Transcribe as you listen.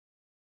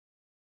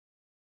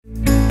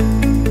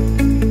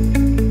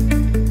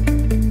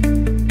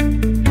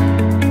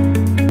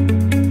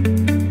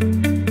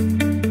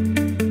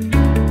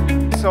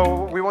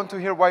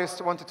here why you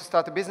wanted to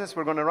start a business.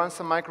 We're going to run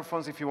some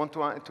microphones. If you want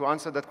to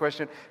answer that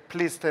question,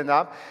 please stand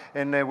up,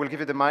 and we'll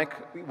give you the mic.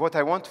 What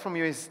I want from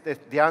you is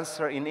the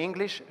answer in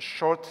English,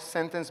 short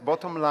sentence,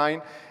 bottom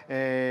line,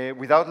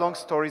 without long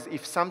stories.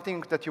 If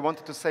something that you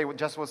wanted to say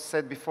just was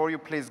said before you,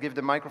 please give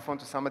the microphone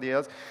to somebody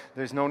else.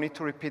 There's no need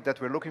to repeat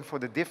that. We're looking for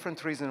the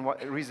different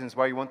reasons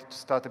why you wanted to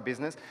start a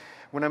business.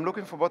 When I'm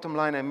looking for bottom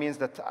line, it means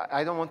that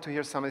I don't want to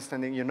hear somebody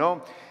standing, you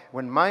know,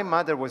 when my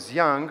mother was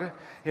young,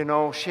 you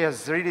know, she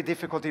has really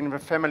difficulty in her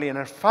family, and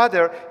her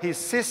father, his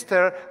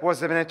sister,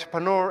 was an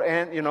entrepreneur,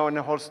 and, you know, and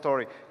the whole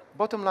story.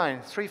 Bottom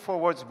line, 3, 4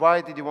 words,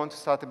 why did you want to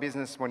start a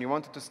business when you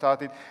wanted to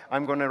start it?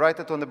 I'm going to write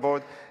it on the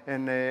board,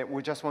 and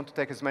we just want to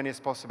take as many as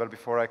possible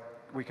before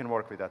we can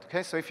work with that,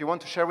 okay? So if you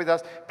want to share with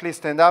us, please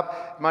stand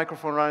up.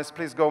 Microphone runners,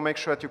 please go make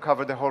sure that you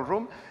cover the whole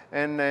room,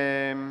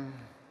 and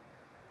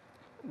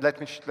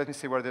let me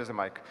see where there's a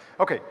mic.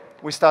 Okay,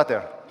 we start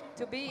there.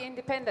 To be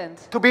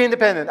independent. To be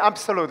independent,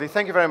 absolutely.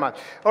 Thank you very much.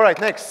 All right,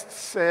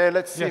 next.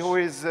 Let's see who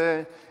is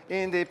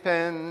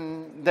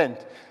independent.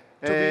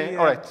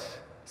 All right,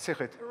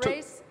 Sigrid.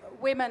 Raise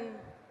women.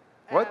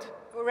 What?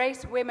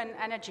 Raise women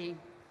energy.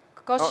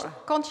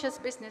 Conscious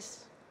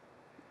business.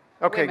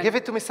 Okay, women. give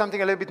it to me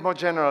something a little bit more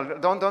general.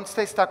 Don't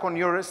stay stuck on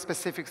your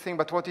specific thing,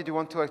 but what did you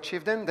want to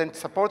achieve then? Then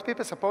support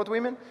people, support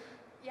women?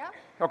 Yeah.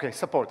 Okay,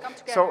 support. Come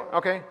together. So,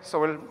 okay,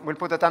 so we'll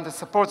put that under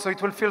support, so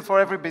it will feel for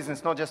every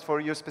business, not just for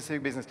your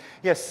specific business.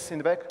 Yes, in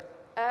the back?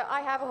 I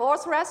have a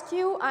horse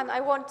rescue, and I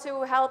want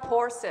to help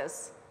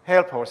horses.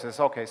 Help horses,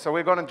 okay. So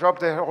we're going to drop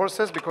the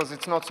horses because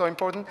it's not so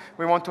important.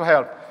 We want to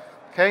help.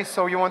 Okay,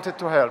 so you wanted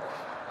to help.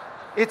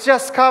 It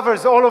just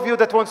covers all of you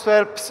that wants to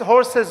help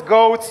horses,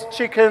 goats,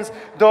 chickens,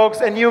 dogs,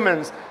 and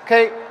humans.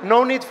 Okay,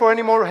 no need for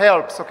any more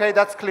helps, okay?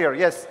 That's clear,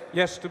 yes?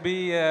 Yes, to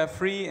be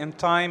free in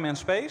time and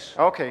space.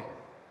 Okay.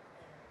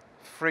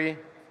 Free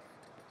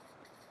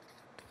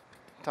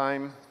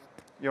time,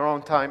 your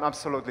own time,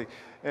 absolutely.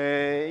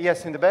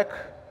 Yes, in the back.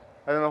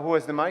 I don't know who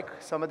has the mic.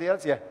 Somebody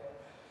else? Yeah.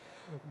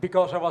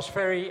 Because I was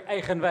very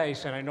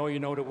eigenwijs, and I know you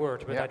know the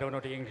word, but Yeah. I don't know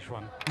the English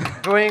one.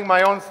 Doing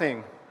my own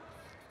thing.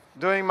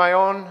 Doing my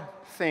own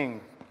thing.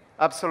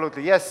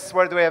 Absolutely. Yes,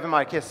 where do we have a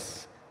mic?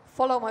 Yes.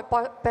 Follow my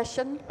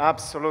passion.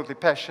 Absolutely.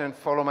 Passion.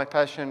 Follow my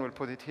passion. We'll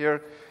put it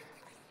here.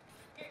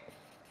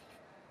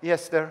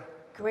 Yes, there.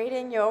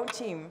 Creating your own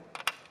team.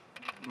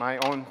 My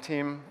own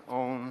team.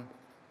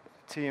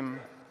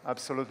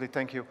 Absolutely.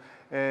 Thank you.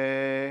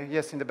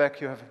 Yes, in the back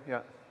you have,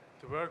 yeah.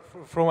 To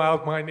work from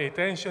out my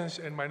intentions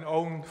and my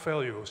own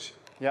values.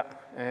 Yeah,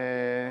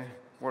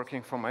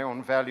 working from my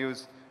own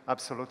values.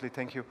 Absolutely,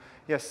 thank you.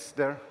 Yes,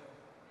 there.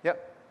 Yeah,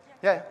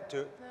 yeah.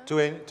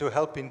 To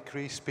help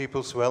increase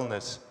people's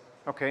wellness.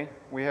 Okay,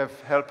 we have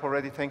help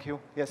already, thank you.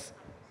 Yes.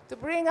 To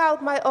bring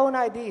out my own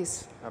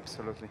ideas.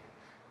 Absolutely.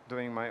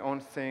 Doing my own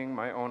thing,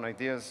 my own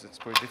ideas. Let's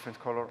put a different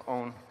color,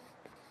 own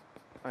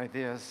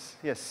ideas.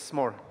 Yes,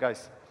 more,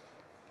 guys.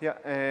 Yeah,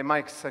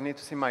 mics, I need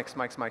to see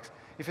mics.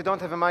 If you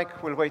don't have a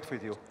mic, we'll wait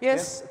with you.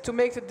 Yes, to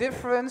make the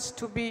difference,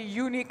 to be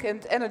unique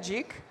and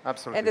energetic.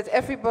 Absolutely. And that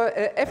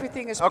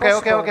everything is okay,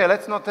 possible. Okay,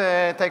 let's not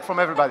take from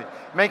everybody.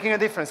 Making a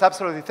difference,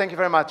 absolutely. Thank you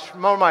very much.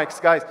 More mics,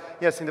 guys.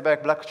 Yes, in the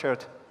back, black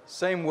shirt.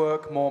 Same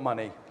work, more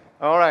money.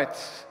 All right,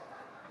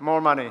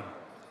 more money.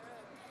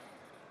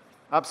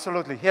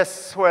 Absolutely.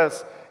 Yes, who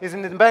else? Is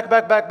in the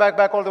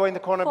back, all the way in the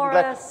corner. For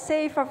black. a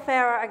safer,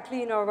 fairer, and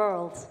cleaner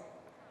world.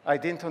 I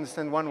didn't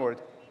understand one word.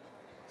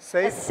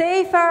 A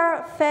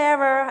safer,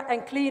 fairer,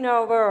 and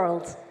cleaner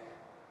world.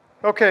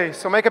 Okay,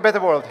 so make a better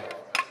world.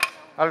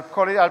 I'll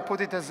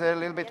put it as a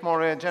little bit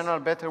more general,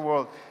 better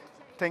world.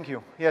 Thank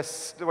you.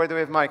 Yes, where do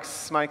we have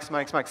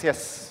mics?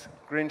 Yes,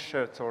 green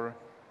shirt or...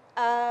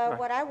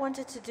 What I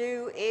wanted to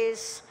do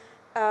is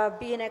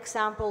be an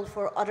example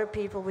for other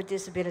people with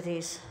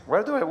disabilities.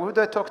 Who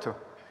do I talk to?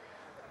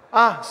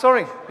 Ah,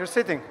 sorry, you're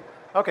sitting.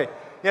 Okay,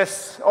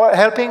 yes,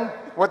 helping,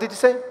 what did you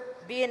say?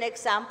 Be an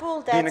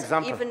example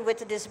that even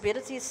with a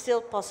disability, it's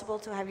still possible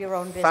to have your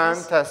own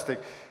business.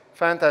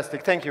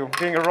 Fantastic, thank you.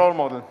 Being a role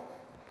model.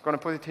 I'm going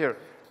to put it here,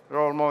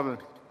 role model.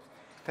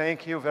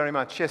 Thank you very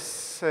much.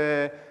 Yes,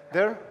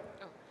 there?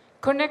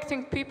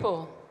 Connecting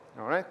people.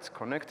 All right,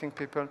 connecting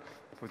people.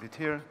 Put it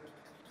here.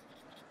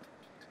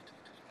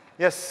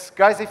 Yes,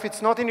 guys, if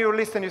it's not in your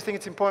list and you think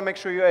it's important, make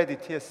sure you add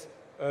it. Yes.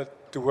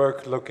 To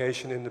work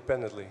location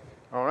independently.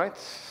 All right,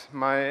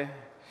 my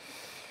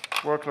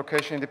work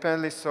location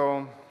independently,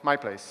 so my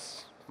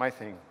place, my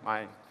thing,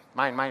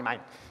 mine.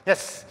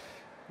 Yes,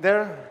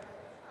 there.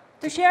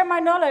 To share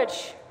my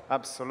knowledge.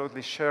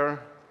 Absolutely,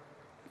 share.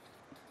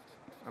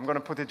 I'm going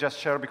to put it just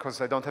share because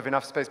I don't have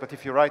enough space, but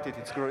if you write it,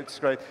 it's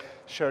great.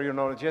 Share your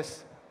knowledge,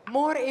 yes?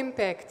 More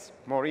impact.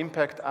 More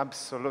impact,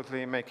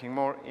 absolutely, making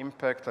more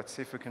impact. Let's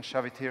see if we can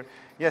shove it here.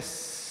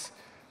 Yes,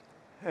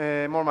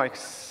 more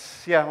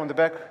mics. Yeah, on the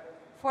back.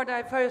 For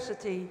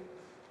diversity.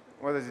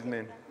 What does it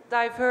mean?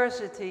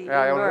 Diversity.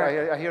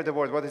 Yeah, I hear the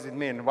word. What does it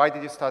mean? Why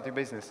did you start your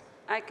business?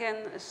 I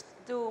can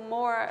do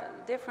more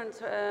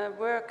different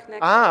work next to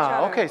each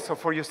other. Okay, so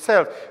for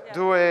yourself, yeah.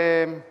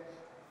 Do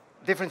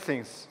different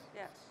things.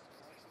 Yes.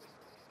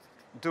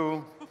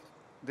 Do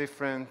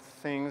different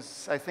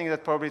things. I think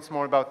that probably it's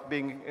more about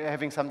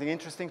having something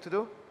interesting to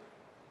do.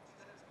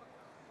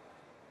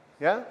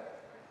 Yeah?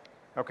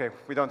 Okay,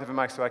 we don't have a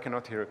mic, so I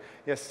cannot hear.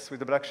 Yes, with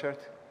the black shirt.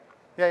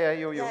 Yeah,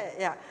 you.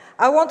 Yeah.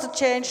 I want to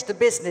change the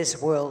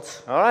business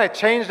world. All right,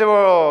 change the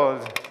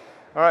world.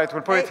 All right,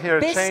 we'll put it here.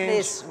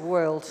 Business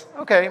world.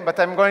 Okay, but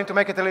I'm going to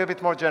make it a little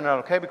bit more general,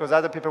 okay? Because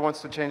other people want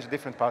to change a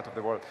different part of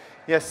the world.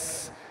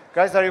 Yes.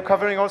 Guys, are you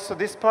covering also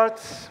this part?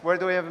 Where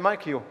do we have a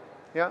mic? You?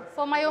 Yeah?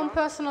 For my own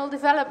personal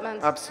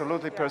development.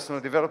 Absolutely, personal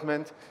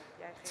development.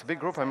 It's a big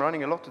group. I'm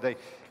running a lot today.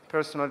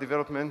 Personal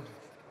development.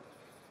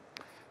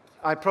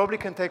 I probably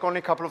can take only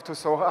a couple of two.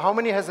 So how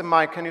many has a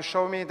mic? Can you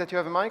show me that you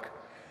have a mic?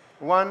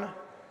 One.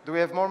 Do we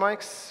have more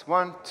mics?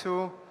 One,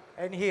 two.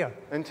 And here.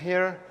 And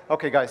here.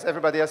 Okay, guys,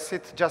 everybody else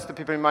sit. Just the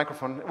people in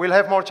microphone. We'll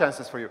have more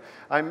chances for you.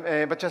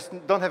 But just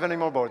don't have any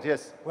more board.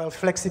 Yes? Well,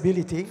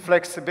 flexibility.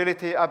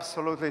 Flexibility,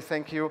 absolutely.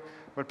 Thank you.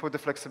 We'll put the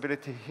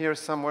flexibility here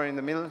somewhere in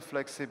the middle.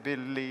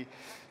 Flexibility.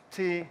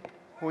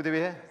 Who do we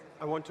have?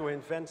 I want to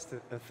invent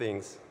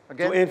things.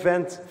 Again? To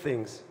invent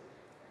things.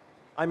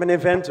 I'm an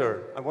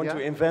inventor. I want to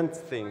invent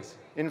things.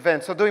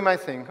 Invent. So doing my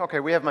thing. Okay,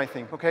 we have my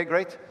thing. Okay,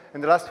 great.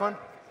 And the last one?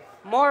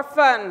 More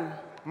fun.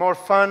 More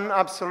fun,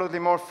 absolutely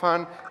more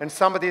fun. And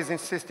somebody is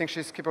insisting,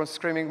 she's keep on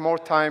screaming, more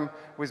time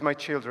with my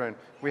children.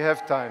 We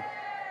have time.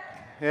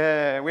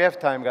 Yeah, we have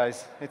time,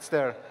 guys. It's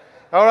there.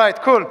 All right,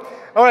 cool.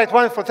 All right,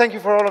 wonderful. Thank you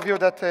for all of you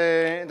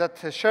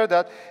that, shared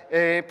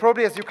that.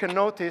 Probably, as you can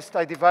notice,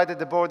 I divided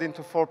the board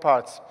into 4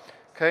 parts,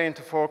 okay,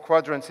 into 4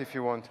 quadrants, if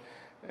you want.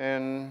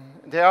 And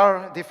there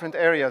are different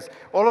areas.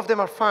 All of them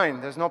are fine.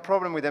 There's no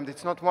problem with them.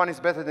 It's not one is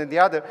better than the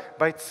other,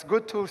 but it's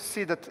good to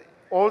see that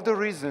all the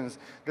reasons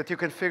that you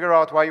can figure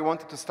out why you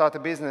wanted to start a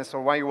business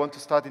or why you want to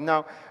start it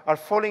now are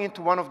falling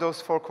into one of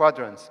those 4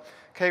 quadrants.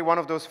 Okay, one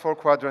of those 4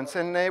 quadrants.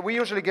 And we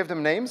usually give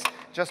them names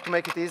just to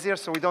make it easier,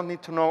 so we don't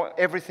need to know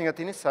everything at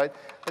inside,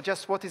 but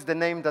just what is the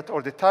name that,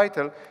 or the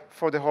title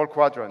for the whole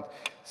quadrant.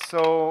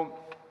 So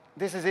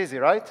this is easy,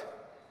 right?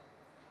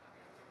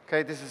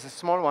 Okay, this is a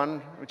small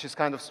one, which is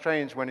kind of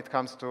strange when it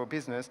comes to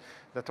business,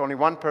 that only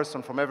one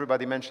person from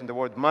everybody mentioned the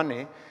word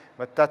money,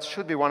 but that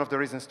should be one of the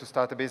reasons to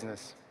start a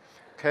business.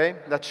 Okay,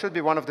 that should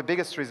be one of the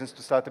biggest reasons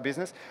to start a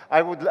business.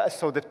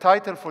 So the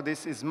title for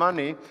this is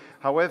money.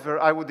 However,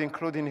 I would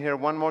include in here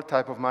one more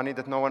type of money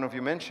that no one of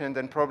you mentioned,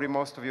 and probably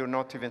most of you are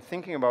not even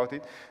thinking about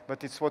it,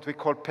 but it's what we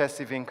call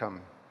passive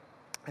income.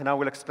 And I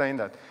will explain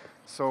that.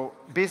 So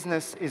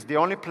business is the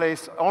only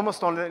place,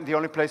 almost only the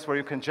only place where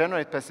you can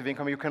generate passive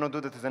income. You cannot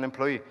do that as an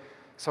employee.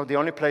 So the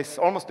only place,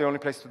 almost the only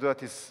place to do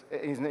that is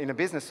in a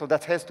business. So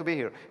that has to be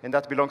here, and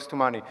that belongs to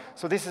money.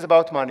 So this is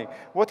about money.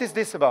 What is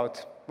this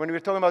about? When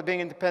we're talking about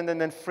being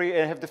independent and free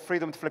and have the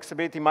freedom,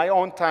 flexibility, my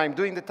own time,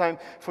 doing the time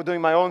for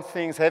doing my own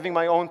things, having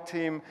my own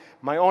team,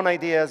 my own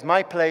ideas,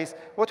 my place,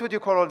 what would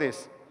you call all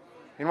this?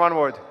 In one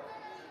word.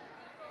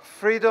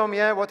 Freedom,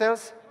 yeah, what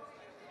else?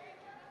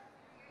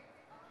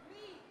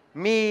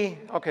 Me.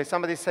 Okay,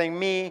 somebody's saying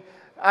me.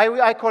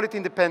 I call it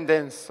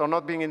independence, so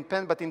not being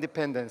independent, but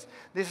independence.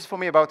 This is for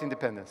me about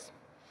independence.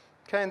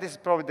 Okay, and this is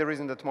probably the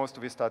reason that most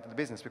of you started the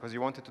business, because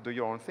you wanted to do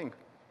your own thing,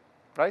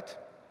 right?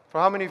 For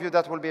how many of you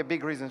that will be a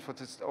big reason for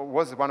this, or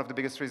was one of the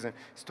biggest reasons,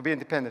 is to be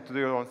independent, to do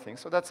your own thing.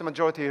 So that's the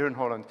majority here in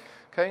Holland,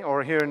 okay,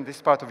 or here in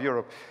this part of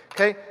Europe.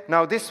 Okay,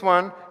 now this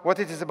one, what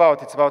it is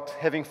about? It's about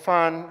having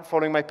fun,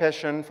 following my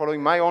passion,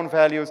 following my own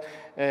values,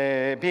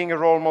 being a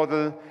role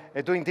model,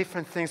 doing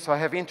different things, so I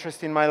have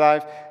interest in my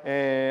life,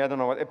 I don't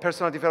know,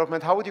 personal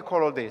development. How would you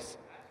call all this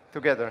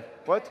together?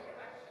 What?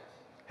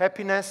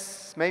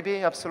 Happiness,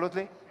 maybe,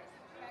 absolutely.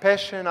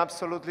 Passion,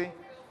 absolutely.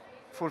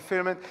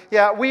 Fulfillment.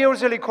 Yeah, we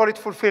usually call it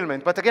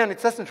fulfillment, but again,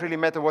 it doesn't really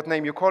matter what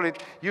name you call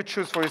it. You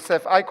choose for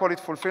yourself. I call it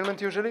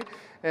fulfillment usually,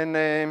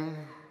 and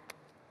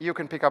you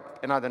can pick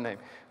up another name.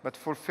 But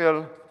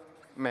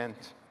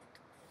fulfillment.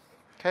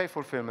 Okay,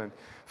 fulfillment.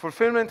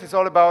 Fulfillment is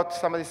all about,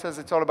 somebody says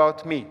it's all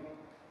about me,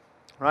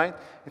 right?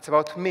 It's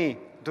about me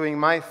doing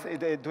my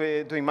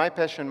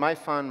passion, my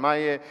fun,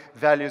 my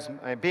values,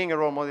 being a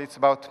role model. It's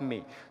about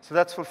me. So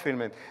that's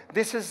fulfillment.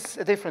 This is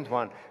a different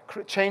one.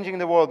 Changing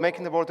the world,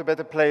 making the world a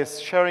better place,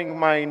 sharing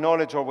my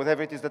knowledge or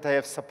whatever it is that I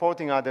have,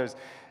 supporting others,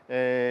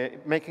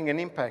 making an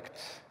impact,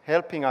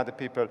 helping other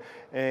people,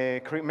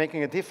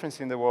 making a difference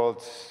in the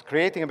world,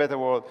 creating a better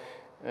world.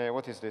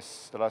 What is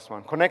this, the last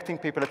one? Connecting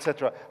people,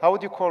 etc. How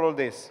would you call all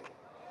this?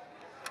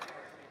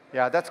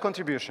 Yeah, that's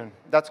contribution.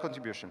 That's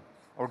contribution.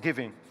 Or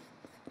giving.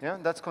 Yeah,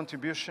 that's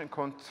contribution,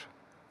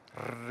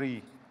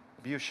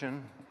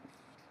 contribution,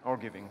 or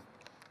giving.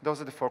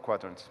 Those are the 4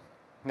 quadrants.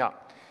 Now,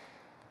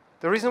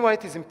 the reason why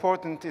it is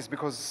important is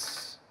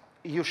because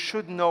you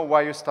should know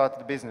why you started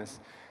the business.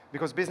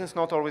 Because business is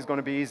not always going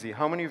to be easy.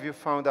 How many of you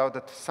found out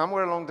that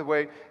somewhere along the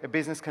way, a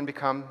business can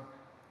become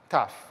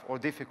tough or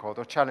difficult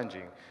or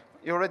challenging?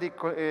 You already,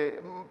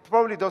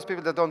 probably those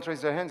people that don't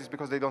raise their hands is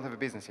because they don't have a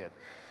business yet.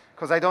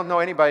 Because I don't know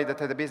anybody that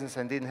had a business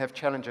and didn't have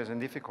challenges and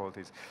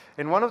difficulties.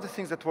 And one of the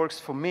things that works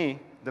for me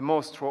the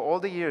most, for all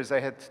the years, I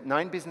had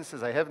 9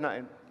 businesses. I have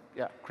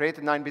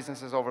created 9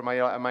 businesses over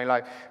my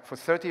life. For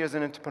 30 years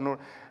an entrepreneur.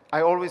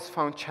 I always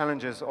found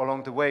challenges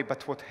along the way,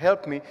 but what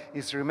helped me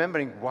is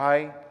remembering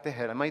why the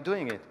hell am I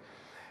doing it?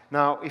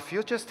 Now, if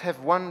you just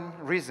have one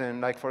reason,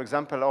 like for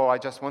example, oh, I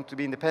just want to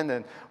be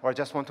independent, or I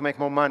just want to make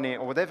more money,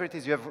 or whatever it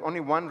is, you have only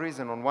one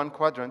reason on one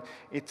quadrant,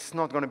 it's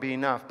not going to be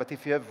enough. But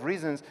if you have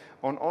reasons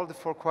on all the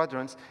 4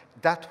 quadrants,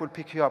 that will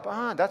pick you up.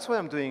 Ah, that's why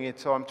I'm doing it.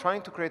 So I'm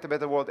trying to create a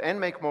better world and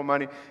make more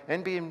money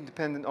and be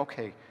independent.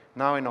 Okay,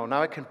 now I know.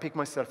 Now I can pick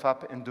myself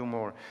up and do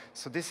more.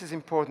 So this is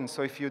important.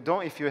 So if you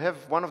have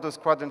one of those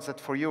quadrants that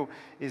for you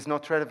is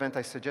not relevant,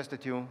 I suggest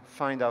that you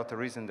find out the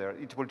reason there.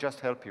 It will just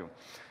help you.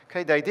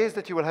 Okay, the idea is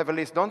that you will have a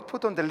list. Don't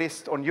put on the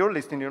list, on your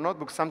list in your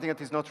notebook, something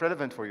that is not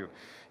relevant for you.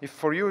 If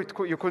for you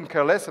you couldn't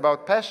care less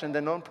about passion,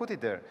 then don't put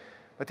it there.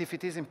 But if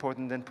it is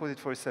important, then put it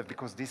for yourself,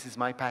 because this is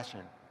my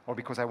passion, or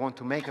because I want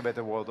to make a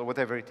better world, or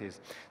whatever it is.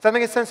 Does that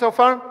make sense so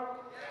far? Yeah.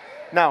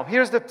 Now,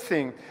 here's the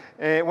thing.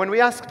 When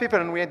we ask people,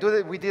 and we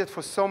did it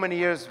for so many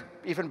years,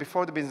 even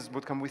before the Business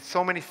Bootcamp, with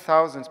so many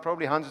thousands,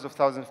 probably hundreds of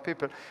thousands of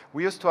people,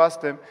 we used to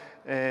ask them,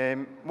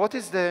 what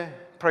is the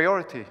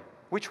priority?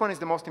 Which one is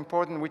the most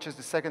important, which is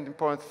the second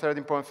important, third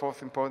important,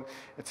 fourth important,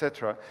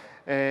 etc.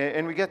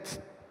 And we get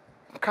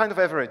kind of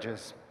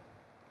averages.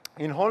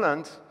 In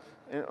Holland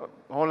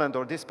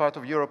or this part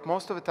of Europe,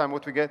 most of the time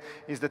what we get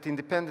is that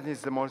independence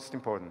is the most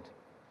important.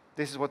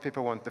 This is what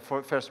people want, the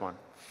first one,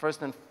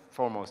 first and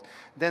foremost.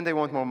 Then they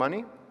want more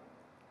money,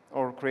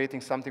 or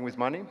creating something with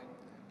money,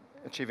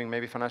 achieving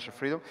maybe financial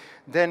freedom.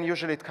 Then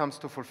usually it comes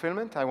to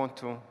fulfillment. I want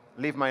to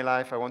live my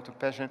life, I want to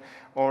passion,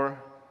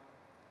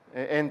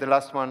 and the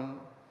last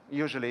one,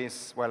 usually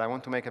is, well, I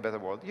want to make a better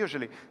world.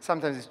 Usually,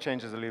 sometimes it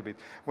changes a little bit.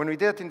 When we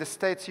did it in the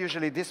States,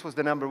 usually this was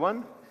the number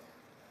 1,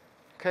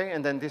 okay,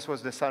 and then this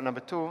was the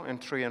number 2,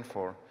 and 3, and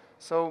 4.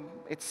 So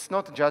it's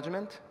not a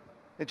judgment,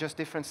 it's just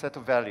different set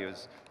of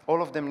values.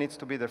 All of them needs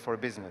to be there for a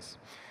business.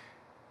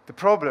 The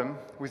problem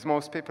with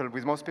most people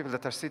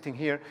that are sitting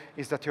here,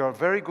 is that you are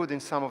very good in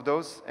some of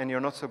those, and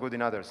you're not so good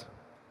in others.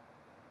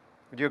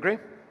 Would you agree?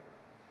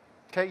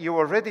 Okay,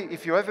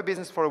 if you have a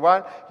business for a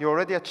while, you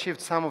already achieved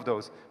some of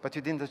those, but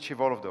you didn't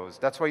achieve all of those.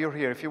 That's why you're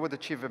here. If you would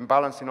achieve a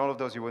balance in all of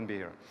those, you wouldn't be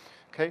here.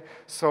 Okay?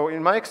 So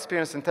in my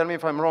experience, and tell me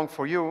if I'm wrong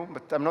for you,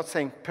 but I'm not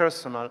saying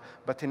personal,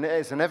 but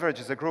as an average,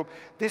 as a group,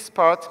 this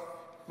part,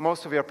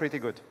 most of you are pretty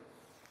good.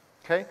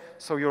 Okay?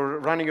 So you're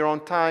running your own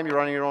time, you're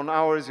running your own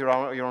hours, your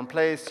own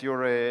place,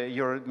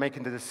 you're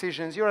making the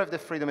decisions, you have the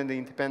freedom and the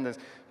independence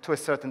to a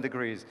certain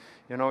degrees.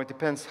 You know, it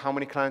depends how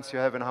many clients you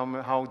have and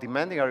how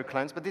demanding are your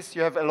clients, but this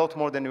you have a lot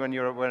more than when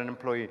you were an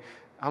employee.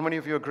 How many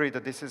of you agree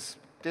that this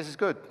is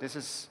good?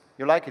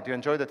 You like it, you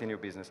enjoy that in your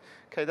business.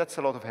 Okay, that's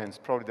a lot of hands,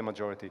 probably the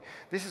majority.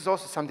 This is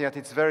also something that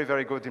it's very,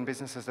 very good in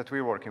businesses that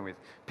we're working with.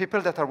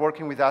 People that are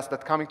working with us,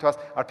 that coming to us,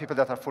 are people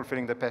that are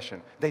fulfilling their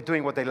passion. They're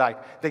doing what they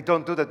like. They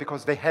don't do that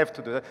because they have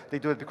to do that. They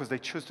do it because they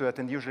choose to do it,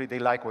 and usually they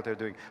like what they're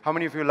doing. How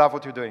many of you love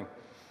what you're doing?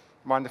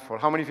 Wonderful.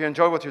 How many of you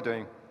enjoy what you're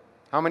doing?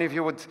 How many of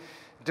you would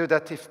do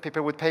that if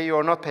people would pay you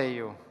or not pay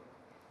you?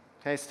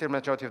 Okay, still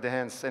majority of the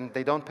hands, and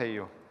they don't pay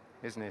you,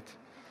 isn't it?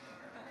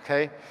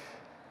 Okay?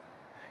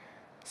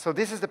 So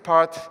this is the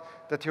part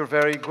that you're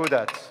very good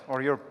at,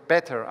 or you're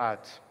better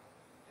at.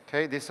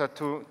 Okay, these are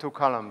two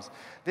columns.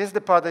 This is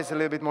the part that is a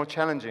little bit more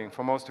challenging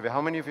for most of you.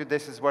 How many of you,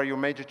 this is where your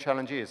major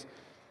challenge is?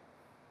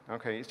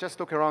 Okay, just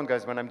look around,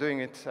 guys. When I'm doing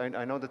it,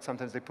 I know that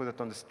sometimes they put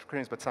it on the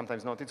screens, but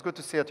sometimes not. It's good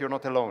to see that you're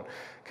not alone.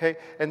 Okay,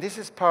 and this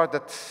is part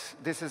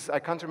that, I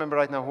can't remember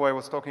right now who I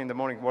was talking in the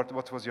morning,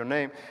 what was your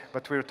name,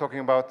 but we were talking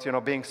about, you know,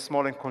 being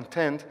small and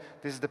content.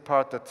 This is the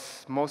part that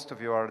most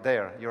of you are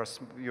there.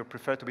 You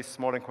prefer to be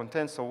small and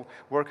content, so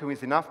working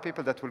with enough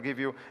people that will give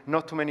you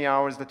not too many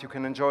hours that you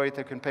can enjoy it,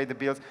 you can pay the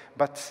bills,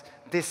 but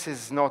this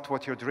is not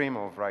what you dream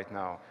of right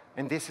now.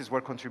 And this is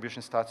where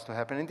contribution starts to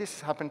happen. And this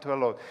has happened to a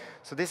lot.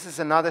 So this is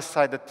another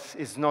side that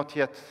is not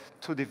yet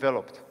too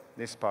developed,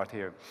 this part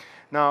here.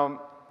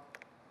 Now,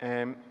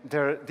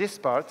 this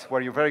part, where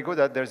you're very good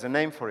at, there's a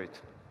name for it.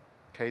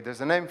 Okay,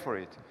 there's a name for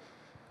it.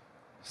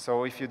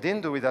 So if you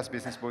didn't do with us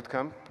Business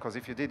Bootcamp, because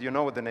if you did, you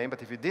know the name,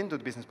 but if you didn't do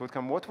Business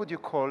Bootcamp, what would you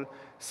call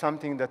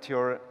something that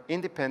you're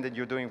independent,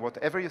 you're doing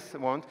whatever you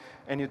want,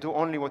 and you do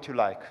only what you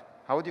like?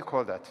 How would you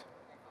call that?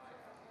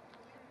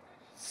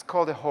 It's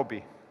called a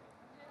hobby.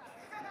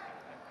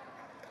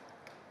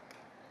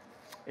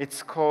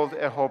 It's called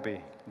a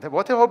hobby.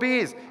 What a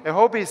hobby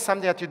is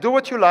something that you do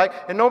what you like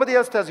and nobody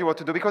else tells you what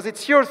to do because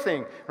it's your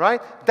thing,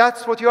 right?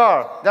 That's what you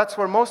are. That's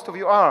where most of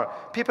you are.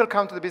 People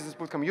come to the Business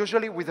Bootcamp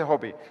usually with a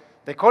hobby.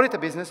 They call it a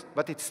business,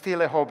 but it's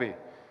still a hobby.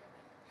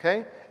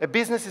 Okay? A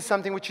business is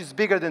something which is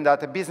bigger than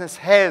that. A business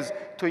has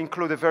to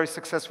include a very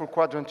successful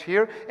quadrant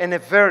here and a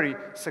very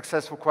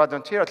successful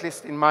quadrant here, at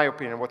least in my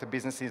opinion, what a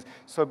business is.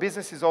 So a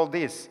business is all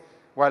this,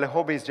 while a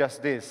hobby is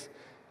just this.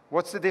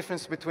 What's the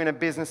difference between a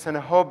business and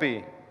a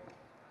hobby?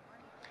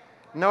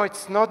 No,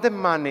 it's not the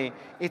money.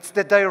 It's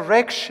the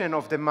direction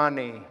of the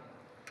money.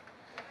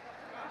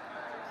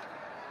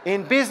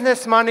 In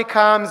business, money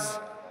comes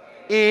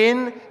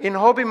in. In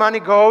hobby,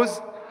 money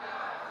goes.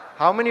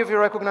 How many of you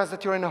recognize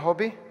that you're in a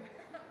hobby?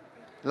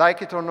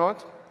 Like it or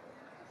not?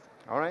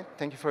 All right.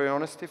 Thank you for your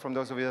honesty from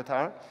those of you that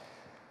are.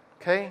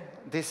 Okay?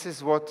 This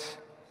is what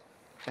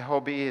a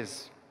hobby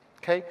is.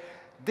 Okay?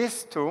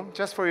 These two,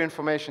 just for your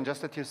information,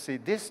 just that you see,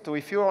 these two,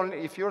 if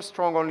you're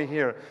strong only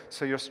here,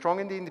 so you're strong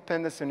in the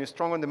independence and you're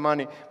strong on the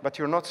money, but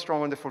you're not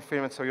strong on the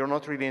fulfillment, so you're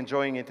not really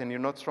enjoying it and you're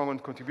not strong on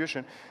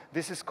contribution,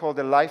 this is called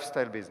a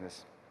lifestyle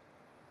business.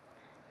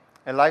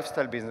 A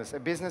lifestyle business, a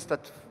business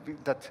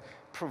that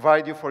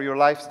provide you for your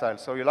lifestyle.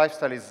 So your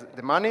lifestyle is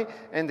the money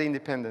and the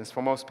independence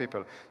for most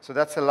people. So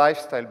that's a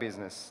lifestyle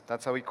business.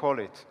 That's how we call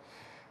it.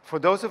 For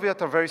those of you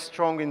that are very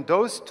strong in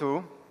those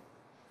two,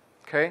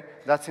 okay,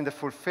 that's in the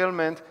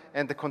fulfillment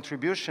and the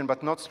contribution,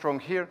 but not strong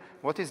here.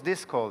 What is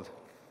this called?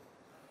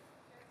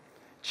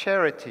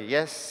 Charity.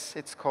 Yes,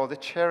 it's called a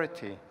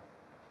charity.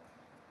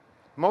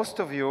 Most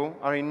of you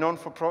are a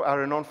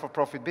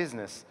non-for-profit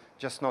business,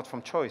 just not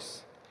from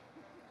choice.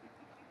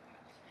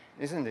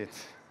 Isn't it?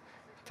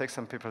 It takes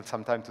some people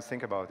some time to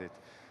think about it.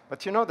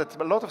 But you know that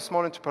a lot of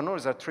small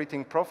entrepreneurs are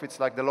treating profits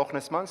like the Loch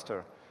Ness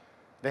Monster.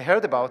 They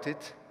heard about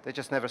it, they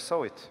just never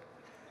saw it.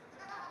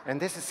 And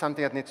this is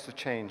something that needs to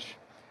change.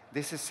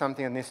 This is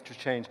something that needs to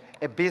change.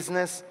 A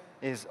business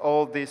is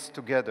all this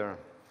together.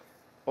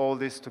 All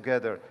this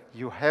together.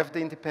 You have the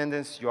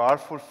independence, you are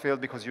fulfilled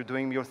because you're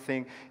doing your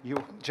thing,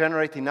 you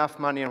generate enough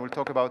money, and we'll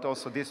talk about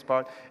also this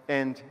part,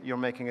 and you're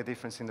making a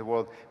difference in the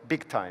world.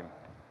 Big time.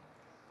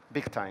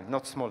 Big time,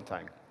 not small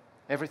time.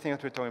 Everything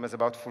that we're talking about is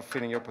about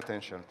fulfilling your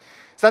potential.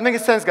 Does that make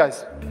sense,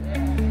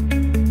 guys?